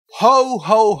Ho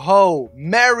ho ho!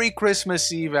 Merry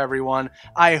Christmas Eve, everyone!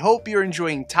 I hope you're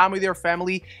enjoying time with your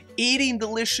family, eating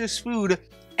delicious food,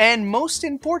 and most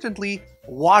importantly,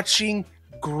 watching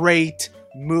great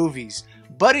movies.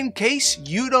 But in case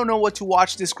you don't know what to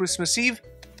watch this Christmas Eve,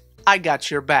 I got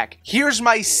your back. Here's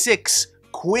my 6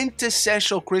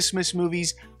 quintessential Christmas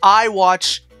movies I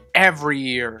watch every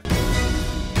year.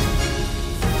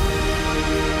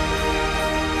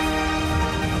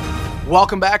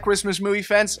 Welcome back, Christmas movie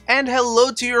fans, and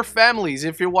hello to your families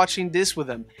if you're watching this with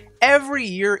them. Every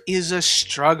year is a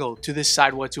struggle to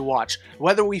decide what to watch,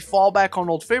 whether we fall back on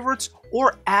old favorites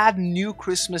or add new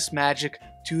Christmas magic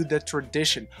to the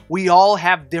tradition. We all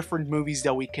have different movies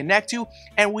that we connect to,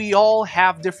 and we all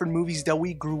have different movies that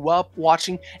we grew up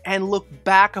watching and look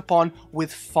back upon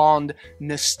with fond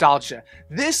nostalgia.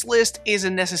 This list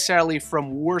isn't necessarily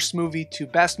from worst movie to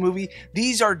best movie.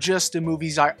 These are just the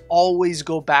movies I always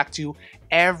go back to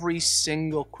every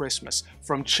single Christmas,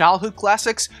 from childhood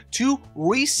classics to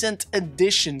recent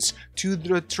additions to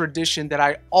the tradition that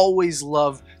I always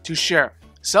love to share.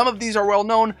 Some of these are well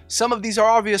known, some of these are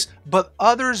obvious, but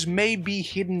others may be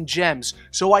hidden gems.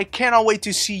 So I cannot wait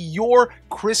to see your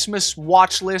Christmas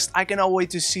watch list. I cannot wait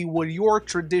to see what your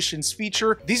traditions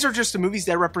feature. These are just the movies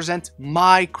that represent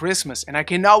my Christmas, and I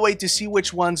cannot wait to see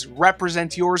which ones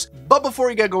represent yours. But before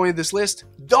we get going with this list,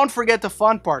 don't forget the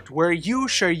fun part, where you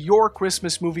share your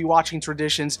Christmas movie watching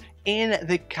traditions in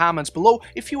the comments below.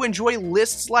 If you enjoy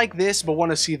lists like this but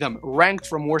want to see them ranked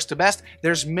from worst to best,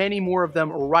 there's many more of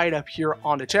them right up here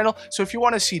on the channel. So if you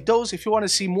want to see those, if you want to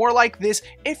see more like this,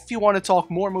 if you want to talk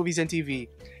more movies and TV,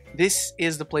 this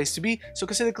is the place to be. So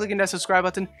consider clicking that subscribe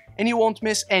button and you won't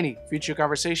miss any future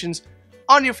conversations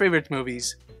on your favorite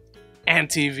movies and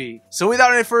TV. So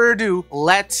without any further ado,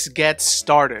 let's get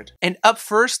started. And up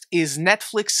first is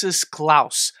Netflix's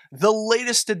Klaus, the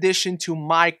latest addition to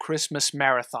my Christmas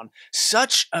marathon.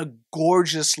 Such a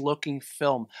gorgeous looking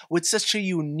film with such a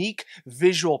unique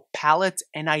visual palette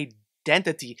and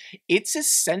identity. It's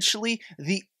essentially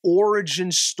the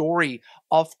origin story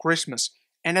of Christmas.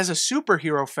 And as a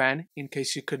superhero fan, in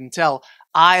case you couldn't tell,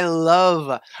 I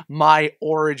love my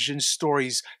origin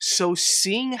stories. So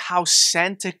seeing how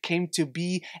Santa came to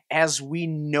be as we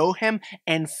know him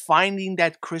and finding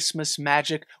that Christmas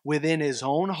magic within his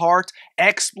own heart,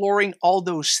 exploring all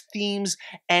those themes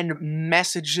and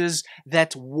messages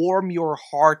that warm your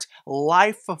heart,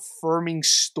 life-affirming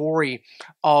story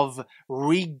of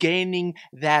regaining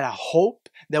that hope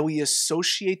that we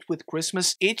associate with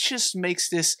Christmas, it just makes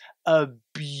this a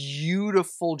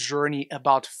beautiful journey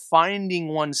about finding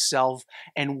oneself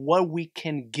and what we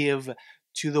can give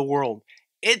to the world.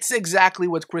 It's exactly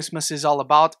what Christmas is all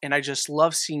about, and I just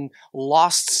love seeing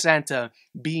Lost Santa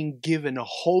being given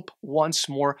hope once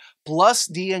more. Plus,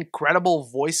 the incredible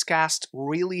voice cast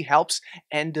really helps,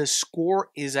 and the score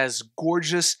is as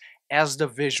gorgeous as the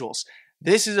visuals.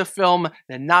 This is a film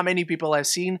that not many people have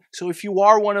seen, so if you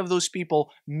are one of those people,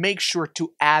 make sure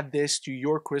to add this to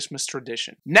your Christmas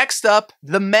tradition. Next up,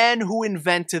 The Man Who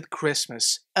Invented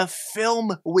Christmas, a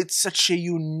film with such a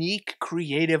unique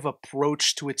creative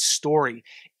approach to its story.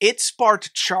 It's part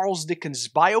Charles Dickens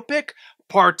biopic,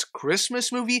 part Christmas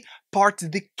movie, part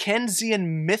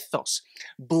Dickensian mythos,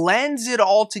 blends it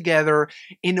all together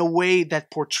in a way that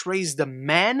portrays the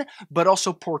man, but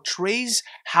also portrays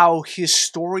how his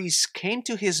stories came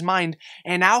to his mind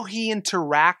and how he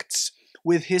interacts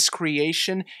with his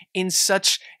creation in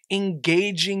such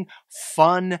engaging,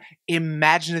 fun,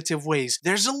 imaginative ways.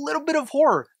 There's a little bit of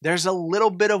horror, there's a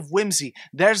little bit of whimsy,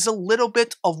 there's a little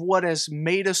bit of what has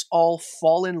made us all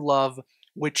fall in love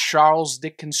with Charles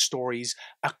Dickens stories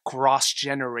across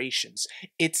generations.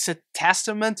 It's a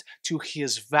testament to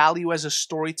his value as a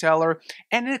storyteller,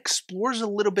 and it explores a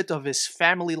little bit of his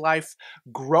family life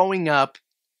growing up,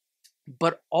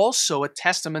 but also a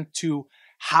testament to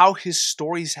how his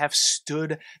stories have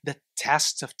stood the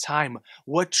test of time,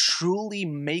 what truly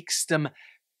makes them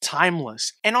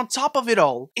timeless. And on top of it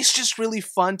all, it's just really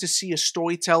fun to see a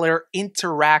storyteller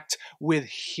interact with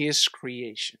his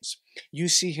creations. You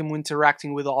see him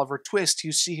interacting with Oliver Twist,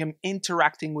 you see him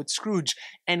interacting with Scrooge,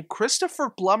 and Christopher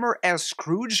Plummer as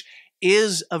Scrooge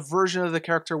is a version of the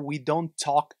character we don't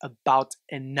talk about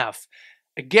enough.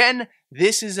 Again,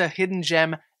 this is a hidden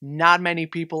gem not many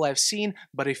people have seen,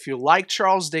 but if you like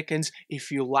Charles Dickens,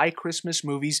 if you like Christmas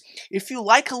movies, if you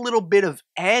like a little bit of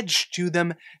edge to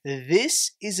them,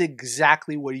 this is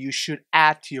exactly what you should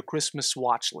add to your Christmas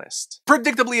watch list.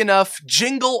 Predictably enough,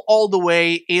 Jingle All the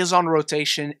Way is on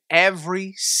rotation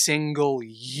every single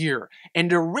year,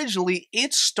 and originally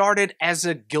it started as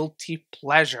a guilty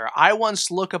pleasure. I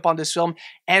once looked upon this film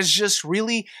as just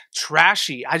really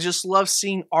trashy. I just love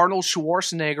seeing Arnold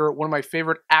Schwarzenegger, one of my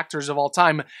favorite actors of all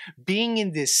time, being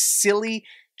in this silly,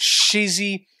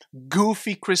 cheesy,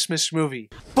 goofy Christmas movie.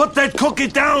 Put that cookie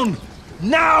down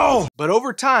now! But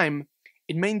over time,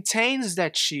 it maintains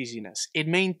that cheesiness, it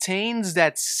maintains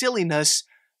that silliness,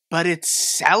 but it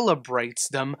celebrates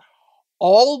them,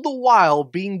 all the while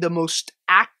being the most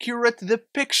accurate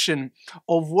depiction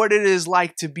of what it is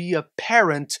like to be a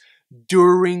parent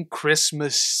during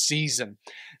Christmas season,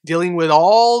 dealing with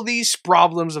all these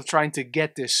problems of trying to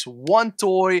get this one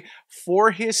toy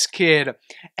for his kid,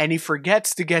 and he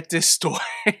forgets to get this toy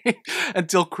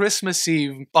until Christmas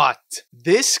Eve. But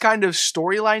this kind of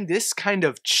storyline, this kind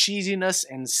of cheesiness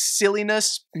and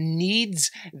silliness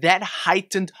needs that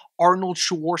heightened Arnold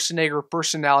Schwarzenegger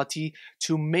personality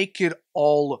to make it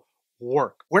all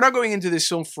work. We're not going into this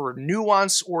film for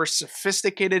nuance or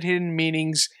sophisticated hidden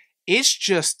meanings. It's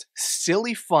just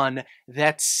silly fun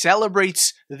that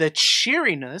celebrates the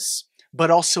cheeriness,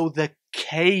 but also the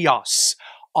chaos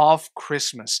of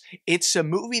Christmas. It's a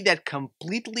movie that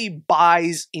completely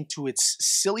buys into its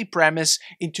silly premise,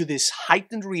 into this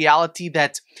heightened reality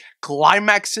that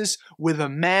climaxes with a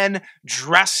man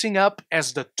dressing up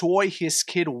as the toy his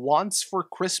kid wants for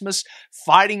Christmas,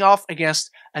 fighting off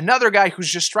against another guy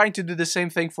who's just trying to do the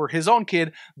same thing for his own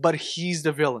kid, but he's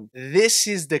the villain. This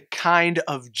is the kind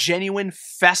of genuine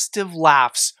festive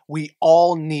laughs we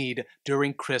all need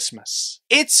during Christmas.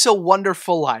 It's a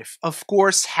Wonderful Life, of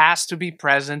course, has to be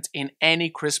present in any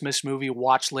Christmas movie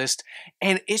watch list,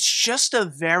 and it's just a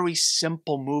very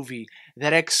simple movie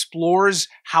that explores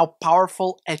how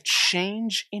powerful a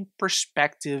change in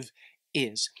perspective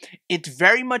is. It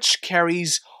very much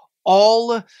carries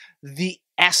all the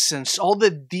essence, all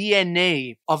the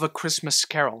DNA of A Christmas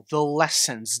Carol, the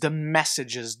lessons, the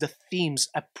messages, the themes.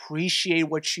 Appreciate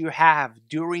what you have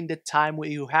during the time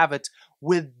when you have it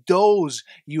with those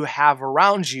you have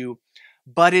around you,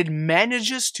 but it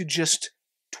manages to just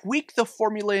tweak the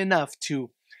formula enough to,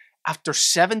 after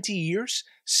 70 years,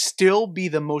 still be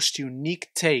the most unique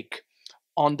take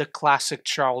on the classic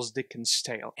Charles Dickens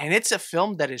tale. And it's a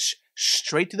film that is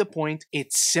straight to the point,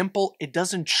 it's simple, it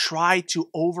doesn't try to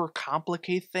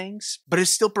overcomplicate things, but it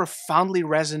still profoundly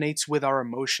resonates with our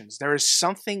emotions. There is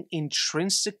something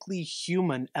intrinsically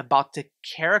human about the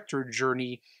character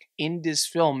journey in this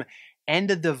film and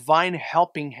the divine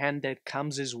helping hand that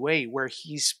comes his way, where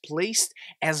he's placed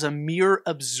as a mere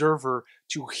observer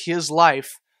to his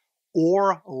life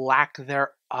or lack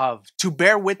thereof, to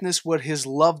bear witness what his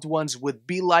loved ones would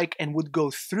be like and would go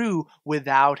through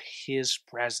without his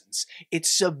presence.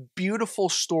 It's a beautiful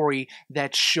story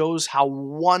that shows how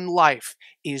one life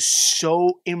is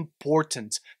so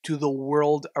important to the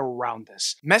world around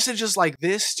us. Messages like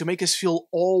this, to make us feel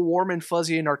all warm and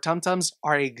fuzzy in our tum-tums,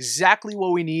 are exactly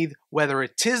what we need, whether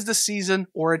it is the season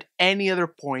or at any other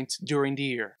point during the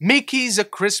year. Mickey's A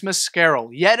Christmas Carol,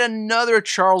 yet another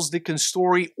Charles Dickens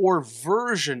story or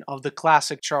version of the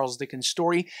classic Charles Dickens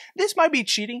story. This might be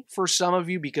cheating for some of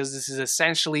you because this is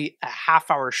essentially a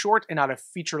half-hour short and not a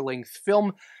feature-length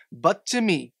film, but to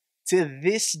me, to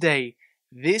this day,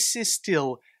 this is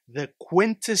still the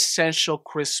quintessential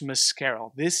Christmas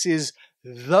Carol. This is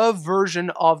the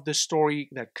version of the story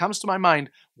that comes to my mind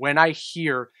when I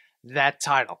hear that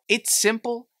title. It's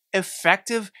simple,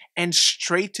 effective, and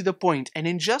straight to the point, and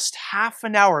in just half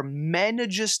an hour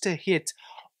manages to hit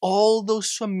all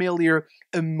those familiar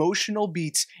emotional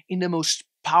beats in the most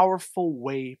powerful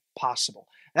way possible.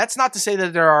 That's not to say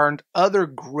that there aren't other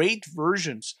great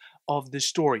versions of the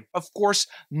story. Of course,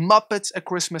 Muppets A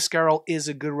Christmas Carol is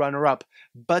a good runner-up,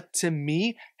 but to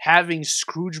me, having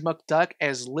Scrooge McDuck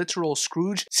as literal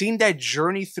Scrooge, seeing that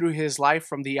journey through his life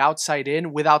from the outside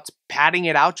in without padding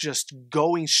it out, just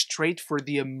going straight for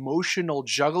the emotional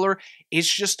juggler,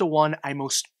 it's just the one I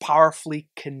most powerfully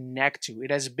connect to.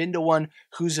 It has been the one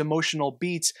whose emotional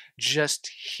beats just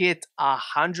hit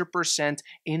 100%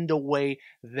 in the way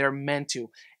they're meant to.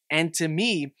 And to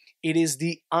me, it is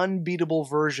the unbeatable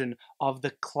version of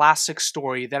the classic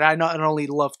story that I not only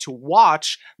love to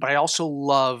watch, but I also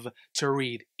love to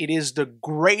read. It is the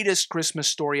greatest Christmas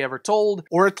story ever told,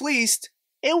 or at least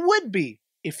it would be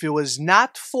if it was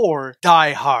not for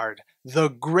Die Hard, the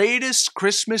greatest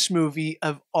Christmas movie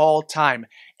of all time.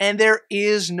 And there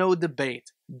is no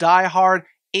debate. Die Hard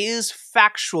is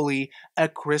factually a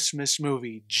Christmas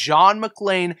movie. John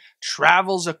McClane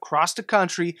travels across the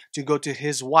country to go to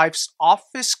his wife's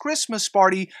office Christmas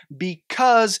party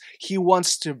because he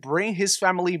wants to bring his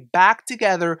family back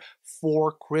together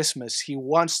for Christmas. He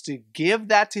wants to give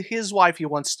that to his wife. He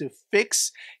wants to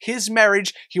fix his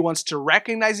marriage. He wants to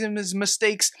recognize his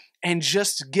mistakes and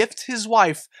just gift his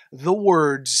wife the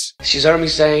words. She's heard me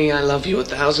saying I love you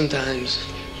 1,000 times.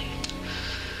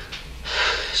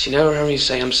 She never heard me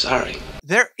say I'm sorry.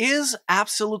 There is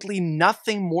absolutely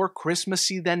nothing more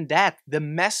Christmassy than that. The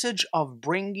message of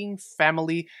bringing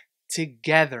family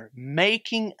together,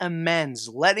 making amends,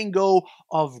 letting go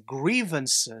of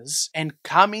grievances, and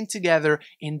coming together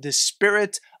in the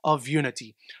spirit of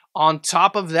unity. On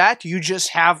top of that, you just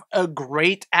have a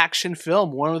great action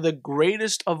film, one of the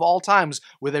greatest of all times,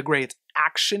 with a great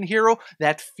action hero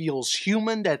that feels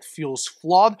human, that feels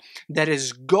flawed, that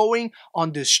is going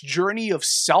on this journey of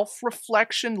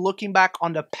self-reflection, looking back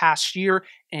on the past year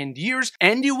and years.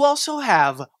 And you also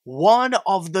have one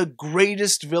of the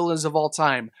greatest villains of all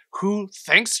time, who,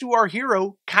 thanks to our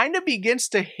hero, kind of begins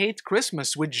to hate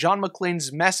Christmas with John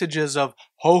McClane's messages of,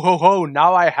 ho ho ho,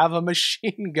 now I have a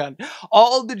machine gun.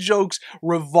 All the jokes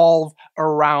revolve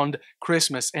around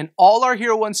Christmas, and all our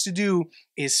hero wants to do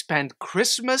is spend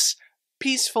Christmas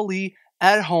peacefully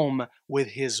at home with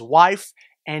his wife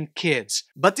and kids.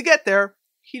 But to get there,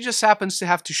 he just happens to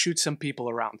have to shoot some people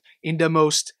around in the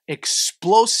most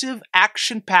explosive,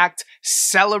 action-packed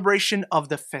celebration of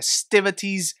the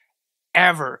festivities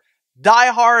ever.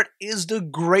 Die Hard is the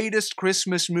greatest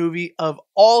Christmas movie of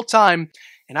all time,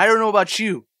 and I don't know about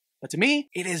you, but to me,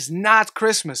 it is not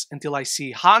Christmas until I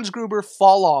see Hans Gruber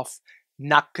fall off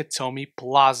Nakatomi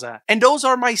Plaza. And those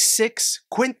are my 6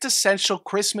 quintessential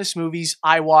Christmas movies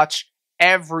I watch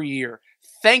every year.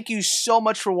 Thank you so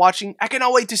much for watching. I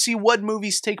cannot wait to see what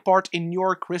movies take part in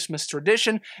your Christmas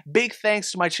tradition. Big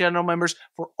thanks to my channel members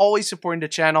for always supporting the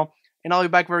channel. And I'll be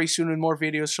back very soon with more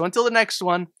videos. So until the next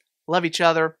one, love each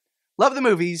other, love the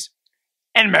movies,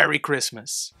 and Merry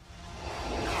Christmas.